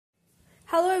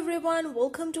Hello everyone,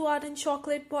 welcome to Art and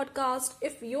Chocolate podcast.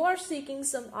 If you are seeking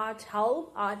some art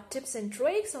help, art tips and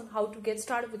tricks on how to get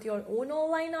started with your own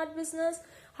online art business,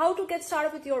 how to get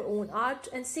started with your own art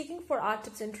and seeking for art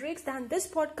tips and tricks, then this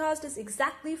podcast is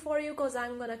exactly for you because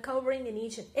I'm going to covering in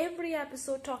each and every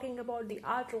episode talking about the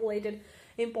art related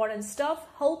important stuff,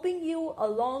 helping you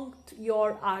along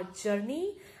your art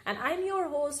journey. And I'm your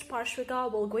host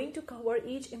Parshvika. We're going to cover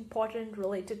each important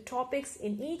related topics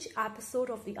in each episode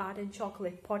of the Art and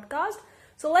Chocolate podcast.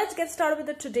 So let's get started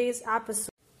with today's episode.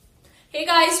 Hey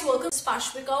guys, welcome to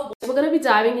Parshvika. We're going to be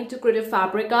diving into Creative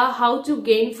Fabrica, how to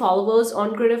gain followers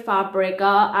on Creative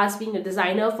Fabrica as being a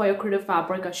designer for your Creative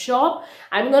Fabrica shop.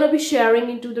 I'm going to be sharing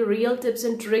into the real tips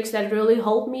and tricks that really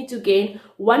helped me to gain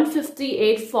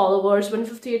 158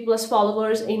 plus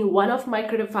followers in one of my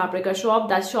Creative Fabrica shop.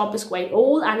 That shop is quite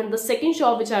old, and in the second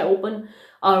shop which I opened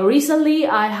recently,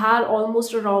 I had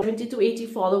almost around 20 to 80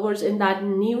 followers in that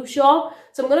new shop.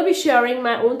 So I'm going to be sharing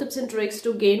my own tips and tricks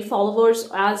to gain followers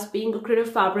as being a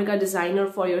Creative Fabrica designer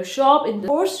for your shop. And the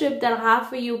first tip that I have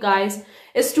for you guys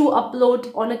is to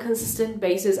upload on a consistent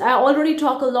basis. I already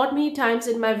talk a lot many times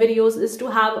in my videos is to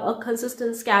have a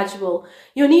consistent schedule.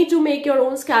 You need to make your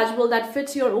own schedule that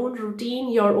fits your own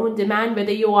routine, your own demand,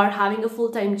 whether you are having a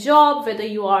full-time job, whether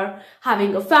you are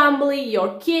having a family,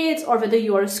 your kids, or whether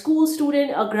you are a school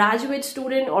student, a graduate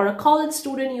student, or a college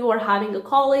student, you are having a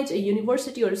college, a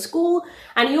university, or a school,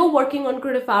 and you're working on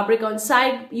Creative Fabric on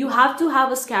side. You have to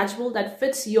have a schedule that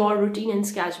fits your routine and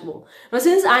schedule. Now,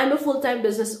 since I am a full-time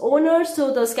business owner,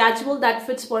 so the schedule that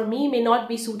fits for me may not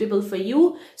be suitable for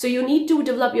you. So you need to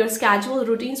develop your schedule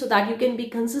routine so that you can be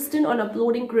consistent on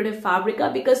uploading Creative Fabrica,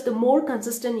 because the more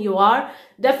consistent you are,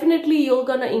 definitely you're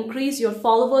gonna increase your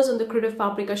followers on the Creative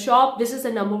Fabrica shop. This is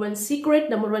the number one secret,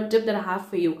 number one tip that I have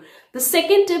for you. The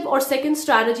second tip or second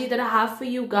strategy that I have for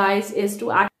you guys is to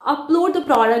upload the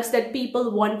products that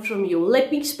people want from you.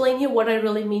 Let me explain here what I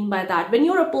really mean by that. When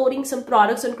you're uploading some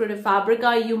products on Creative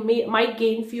Fabrica, you might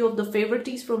gain few of the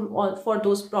favorites for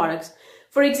those products.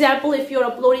 For example, if you're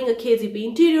uploading a KZP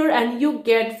interior and you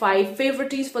get 5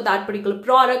 favorites for that particular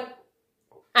product,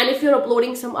 and if you're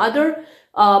uploading some other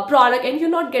product and you're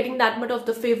not getting that much of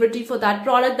the favorite for that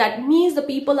product, that means the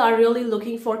people are really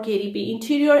looking for KDP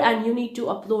interior and you need to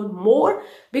upload more,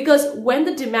 because when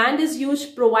the demand is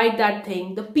huge, provide that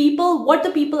thing. What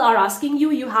the people are asking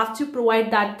you, you have to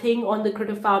provide that thing on the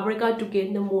Creative Fabrica to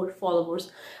gain the more followers.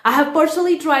 I have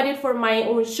personally tried it for my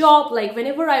own shop. Like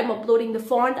whenever I'm uploading the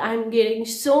font, I'm getting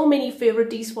so many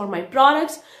favorites for my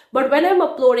products. But when I'm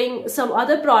uploading some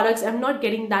other products, I'm not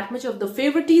getting that much of the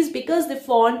favorites because the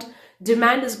font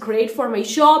demand is great for my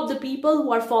shop. The people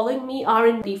who are following me are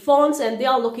in the fonts and they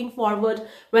are looking forward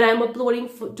when I'm uploading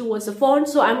towards the font.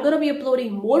 So I'm going to be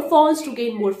uploading more fonts to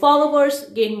gain more followers,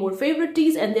 gain more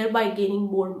favorites, and thereby gaining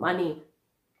more money.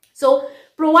 So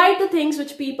provide the things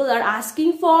which people are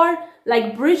asking for,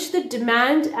 like bridge the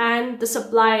demand and the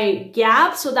supply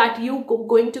gap so that you're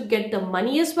going to get the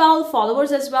money as well,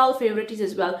 followers as well, favorites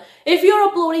as well. If you're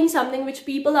uploading something which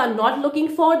people are not looking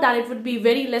for, then it would be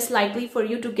very less likely for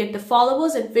you to get the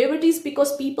followers and favorites,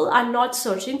 because people are not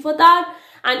searching for that.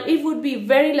 And it would be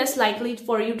very less likely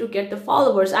for you to get the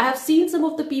followers. I have seen some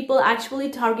of the people actually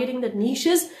targeting the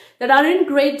niches that are in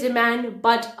great demand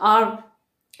but are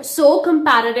so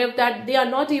competitive that they are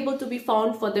not able to be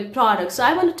found for the product. So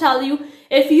I want to tell you,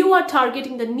 if you are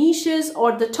targeting the niches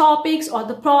or the topics or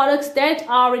the products that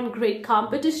are in great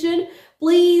competition,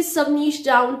 please sub-niche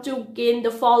down to gain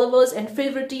the followers and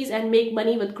favorites and make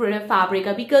money with Creative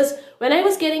Fabrica. Because when I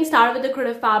was getting started with the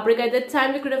Creative Fabrica, at that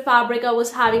time the Creative Fabrica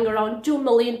was having around 2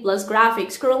 million plus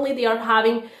graphics. Currently they are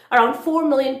having around 4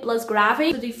 million plus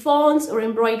graphics. So the fonts or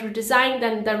embroidery design,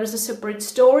 then there is a separate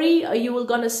story. You will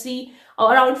gonna see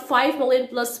around 5 million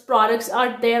plus products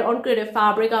are there on Creative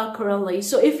Fabrica currently.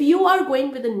 So if you are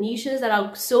going with the niches that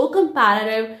are so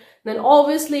competitive, then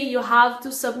obviously you have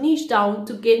to sub-niche down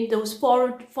to gain those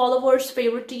followers,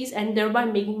 favorites, and thereby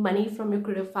making money from your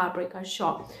Creative Fabrica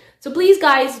shop. So please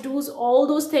guys, do all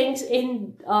those things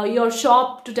in your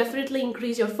shop to definitely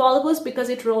increase your followers, because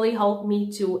it really helped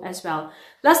me too as well.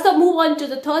 Let's move on to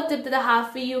the third tip that I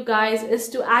have for you guys, is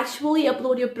to actually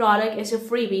upload your product as a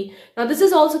freebie. Now this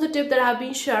is also the tip that I've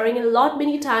been sharing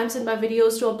many times in my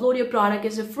videos, to upload your product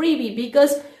as a freebie,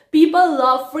 because people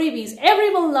love freebies.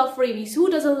 Everyone loves freebies. Who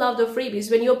doesn't love the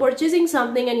freebies? When you're purchasing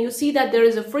something and you see that there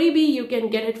is a freebie, you can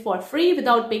get it for free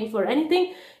without paying for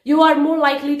anything, you are more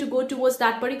likely to go towards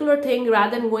that particular thing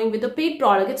rather than going with a paid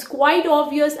product. It's quite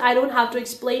obvious. I don't have to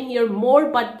explain here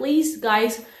more, but please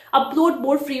guys, upload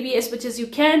more freebie as much as you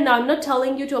can. Now I'm not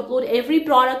telling you to upload every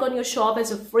product on your shop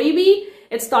as a freebie.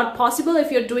 It's not possible. If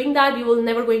you're doing that, you will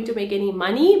never going to make any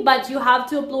money, but you have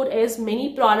to upload as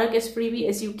many product as freebie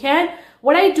as you can.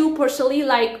 What I do personally,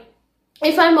 like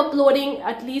if I'm uploading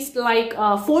at least like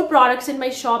 4 products in my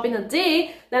shop in a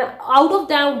day, then out of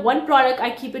them 1 product I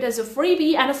keep it as a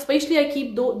freebie, and especially I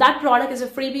keep that product as a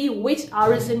freebie which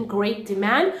is in great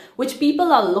demand, which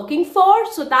people are looking for,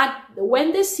 so that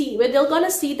when they're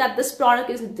gonna see that this product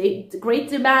is in great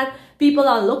demand, people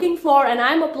are looking for, and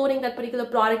I'm uploading that particular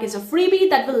product as a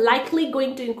freebie, that will likely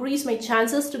going to increase my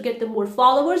chances to get the more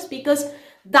followers, because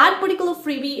that particular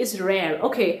freebie is rare.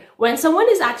 Okay, when someone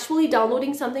is actually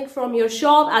downloading something from your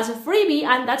shop as a freebie,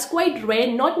 and that's quite rare,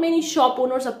 not many shop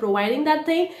owners are providing that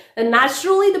thing, then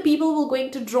naturally the people will going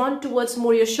to drawn towards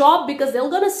more your shop, because they're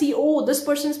gonna see, oh, this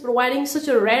person is providing such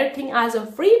a rare thing as a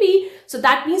freebie, so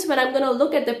that means when I'm gonna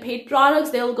look at the paid products,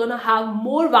 they're gonna have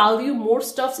more value, more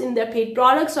stuffs in their paid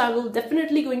products, so I will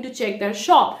definitely going to check their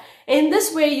shop. In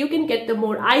this way, you can get the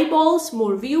more eyeballs,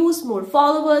 more views, more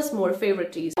followers, more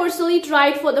favorites. I personally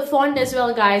tried for the font as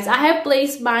well, guys. I have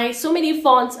placed my so many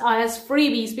fonts as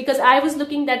freebies, because I was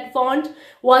looking that font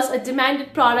was a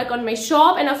demanded product on my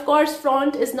shop, and of course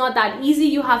font is not that easy.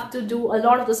 You have to do a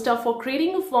lot of the stuff for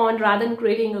creating a font rather than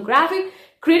creating a graphic.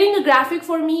 Creating a graphic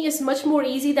for me is much more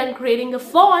easy than creating a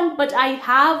font, but I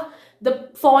have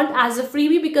the font as a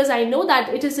freebie because I know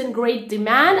that it is in great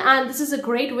demand, and this is a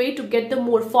great way to get the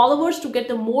more followers, to get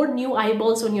the more new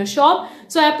eyeballs on your shop.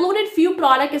 So I uploaded few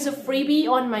products as a freebie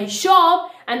on my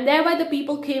shop, and thereby the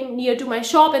people came near to my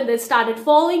shop and they started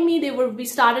following me. They will be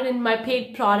started in my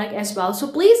paid product as well. So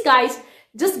please guys,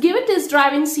 just give it a test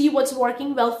drive and see what's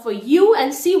working well for you,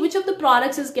 and see which of the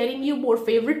products is getting you more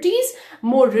favorites,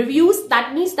 more reviews.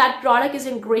 That means that product is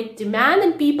in great demand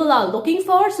and people are looking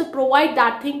for, so provide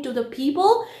that thing to the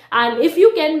people. And if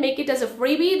you can make it as a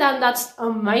freebie, then that's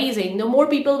amazing. The more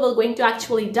people will going to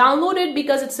actually download it,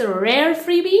 because it's a rare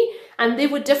freebie, and they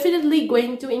would definitely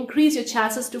going to increase your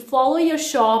chances to follow your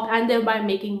shop and thereby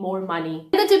making more money.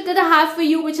 And the tip that I have for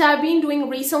you, which I've been doing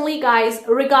recently, guys,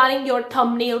 regarding your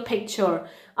thumbnail picture.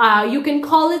 You can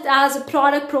call it as a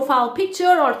product profile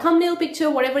picture or thumbnail picture,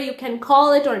 whatever you can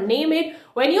call it or name it.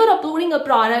 When you're uploading a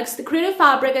product, the Creative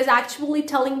Fabric is actually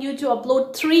telling you to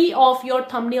upload 3 of your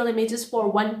thumbnail images for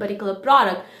one particular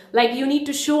product. Like you need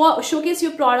to showcase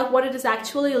your product, what it is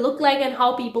actually look like and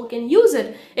how people can use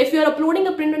it. If you're uploading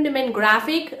a print-on-demand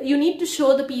graphic, you need to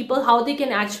show the people how they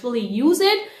can actually use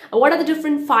it. What are the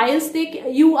different files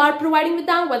you are providing with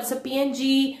them, whether it's a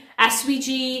PNG,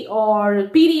 SVG or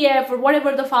PDF or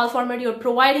whatever the file format you're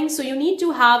providing. So you need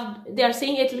to have, they are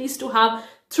saying at least to have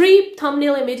 3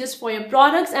 thumbnail images for your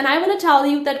products. And I want to tell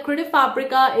you that Creative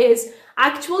Fabrica is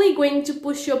actually going to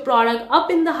push your product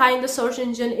up in the high in the search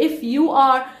engine if you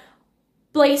are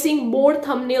placing more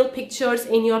thumbnail pictures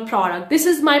in your product. This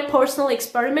is my personal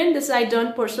experiment. This I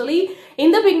done personally.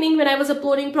 In the beginning, when I was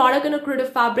uploading product in a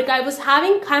Creative Fabric, I was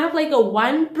having kind of like a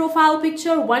one profile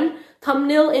picture, one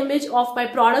thumbnail image of my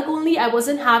product only. I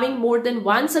wasn't having more than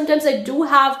one. Sometimes I do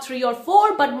have 3 or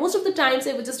 4, but most of the times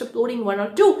I was just uploading 1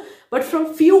 or 2. But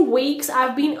from few weeks,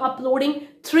 I've been uploading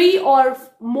 3 or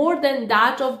more than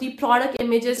that of the product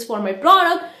images for my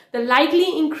product. That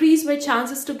likely increase my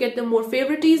chances to get the more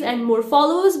favorites and more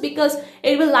followers, because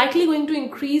it will likely going to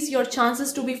increase your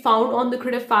chances to be found on the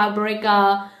Creative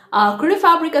Fabrica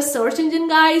search engine,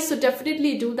 guys. So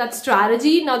definitely do that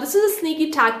strategy. Now this is a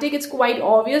sneaky tactic, it's quite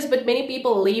obvious, but many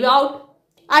people leave out.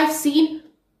 I've seen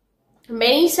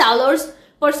many sellers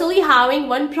personally having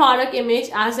one product image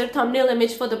as their thumbnail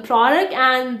image for the product,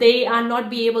 and they are not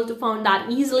be able to find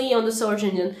that easily on the search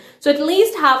engine. So at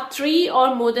least have 3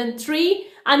 or more than 3.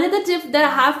 Another tip that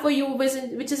I have for you,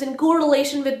 which is in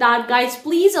correlation with that, guys,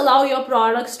 please allow your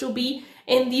products to be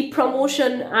in the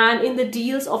promotion and in the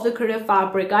deals of the Creative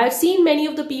Fabric. I've seen many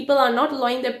of the people are not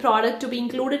allowing their product to be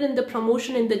included in the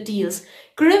promotion in the deals.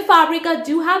 Creative Fabrica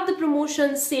do have the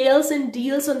promotion, sales and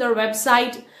deals on their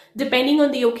website depending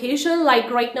on the occasion.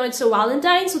 Like right now it's a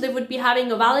Valentine, so they would be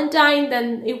having a Valentine,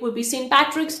 then it would be St.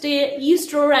 Patrick's Day,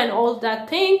 Easter and all that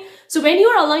thing. So when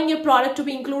you're allowing your product to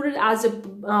be included as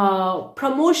a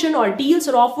promotion or deals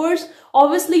or offers,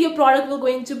 obviously your product will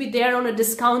going to be there on a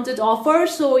discounted offer,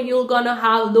 so you're gonna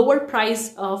have lower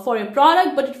price for your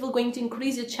product, but it will going to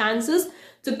increase your chances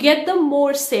to get the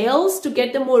more sales, to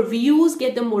get the more views,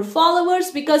 get the more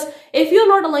followers. Because if you're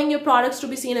not allowing your products to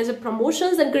be seen as a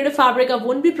promotions, then Creative Fabrica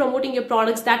won't be promoting your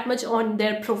products that much on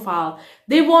their profile.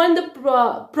 They want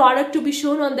the product to be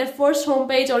shown on their first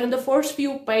homepage or in the first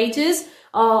few pages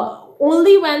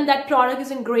only when that product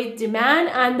is in great demand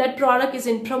and that product is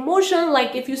in promotion.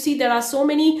 Like if you see there are so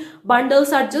many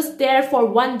bundles are just there for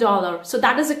 $1. So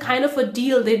that is a kind of a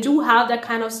deal. They do have that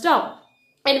kind of stuff.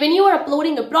 And when you are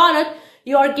uploading a product,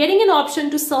 you are getting an option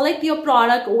to select your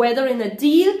product whether in a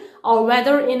deal or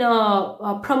whether in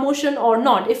a promotion or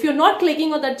not. If you're not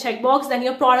clicking on that checkbox, then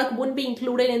your product wouldn't be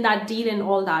included in that deal and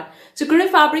all that. So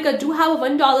CreditFabrica do have a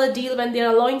 $1 deal when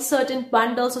they're allowing certain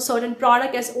bundles or certain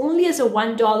product as only as a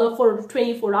 $1 for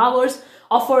 24 hours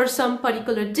or for some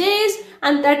particular days,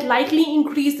 and that likely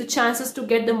increase the chances to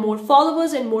get the more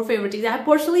followers and more favorites. I have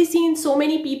personally seen so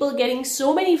many people getting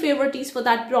so many favorites for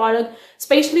that product,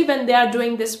 especially when they are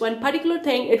doing this one particular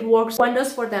thing. It works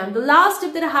wonders for them. The last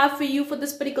tip that I have for you for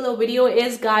this particular video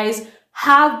is, guys,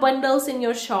 have bundles in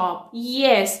your shop.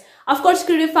 Yes, of course,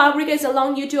 CreditFabrica is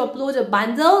allowing you to upload a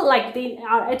bundle, like they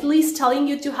are at least telling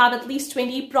you to have at least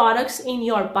 20 products in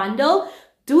your bundle.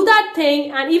 Do that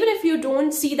thing, and even if you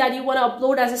don't see that you want to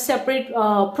upload as a separate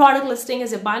product listing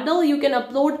as a bundle, you can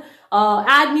upload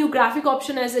add new graphic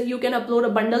option as you can upload a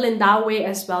bundle in that way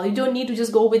as well. You don't need to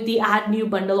just go with the add new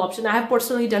bundle option. I have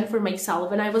personally done for myself.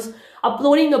 When I was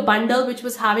uploading a bundle which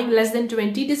was having less than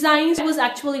 20 designs, I was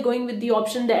actually going with the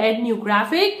option to add new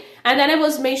graphic, and then I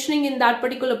was mentioning in that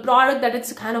particular product that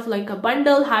it's kind of like a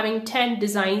bundle having 10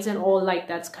 designs and all like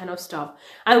that kind of stuff.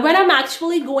 And when I'm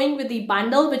actually going with the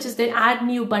bundle, which is the add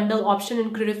new bundle option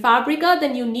in CreditFabrica,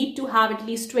 then you need to have at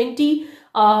least 20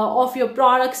 of your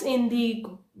products in the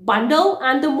bundle,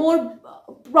 and the more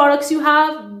products you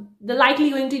have, the likely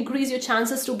going to increase your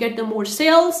chances to get the more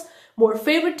sales, more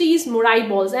favorites, more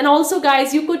eyeballs. And also,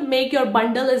 guys, you could make your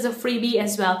bundle as a freebie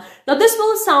as well. Now this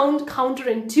will sound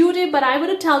counterintuitive, but I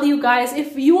want to tell you guys,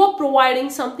 if you are providing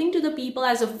something to the people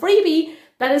as a freebie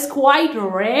that is quite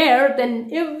rare, then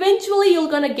eventually you're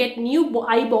gonna get new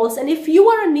eyeballs. And if you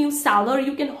are a new seller,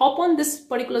 you can hop on this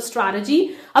particular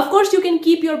strategy. Of course, you can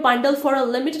keep your bundle for a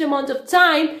limited amount of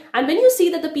time, and when you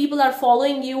see that the people are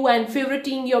following you and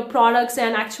favoriting your products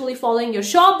and actually following your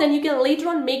shop, then you can later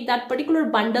on make that particular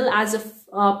bundle as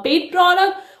a paid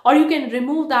product, or you can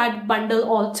remove that bundle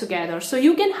altogether. So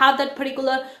you can have that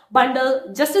particular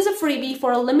bundle just as a freebie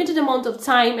for a limited amount of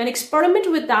time and experiment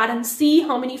with that and see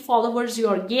how many followers you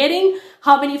are getting,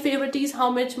 how many favorites, how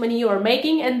much money you are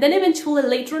making. And then eventually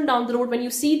later on down the road, when you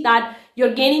see that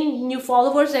you're gaining new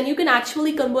followers, then you can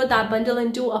actually convert that bundle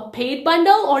into a paid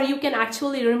bundle, or you can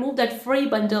actually remove that free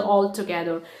bundle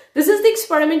altogether. This is the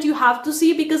experiment you have to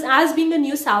see, because as being a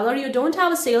new seller, you don't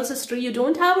have a sales history, you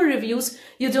don't have a reviews,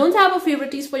 you don't have a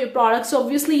favorites for your products. So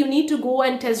obviously you need to go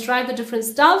and test drive the different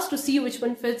stuffs to see which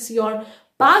one fits your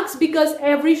bags, because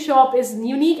every shop is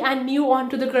unique and new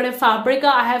onto the CreditFabrica.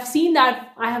 I have seen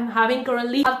that I am having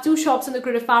currently have 2 shops in the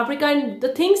CreditFabrica, and the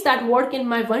things that work in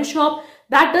my one shop,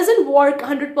 that doesn't work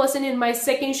 100% in my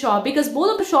second shop, because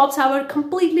both of the shops have a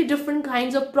completely different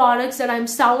kinds of products that I'm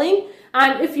selling.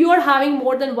 And if you are having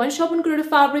more than one shop in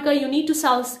CreditFabrica, you need to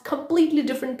sell completely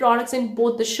different products in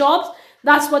both the shops.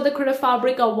 That's what the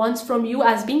CreditFabrica wants from you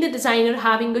as being the designer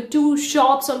having 2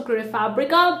 shops on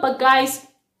CreditFabrica. But guys,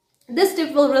 this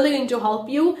tip will really going to help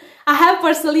you. I have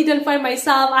personally done for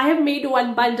myself. I have made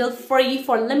one bundle free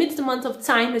for a limited amount of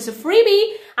time as a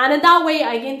freebie, and in that way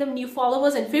I gained them new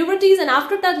followers and favorites. And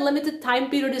after that limited time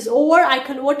period is over, I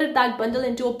converted that bundle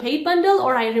into a paid bundle,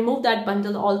 or I removed that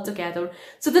bundle altogether.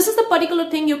 So this is the particular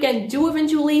thing you can do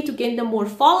eventually to gain the more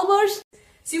followers.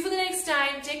 See you for the next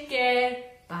time. Take care.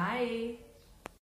 Bye.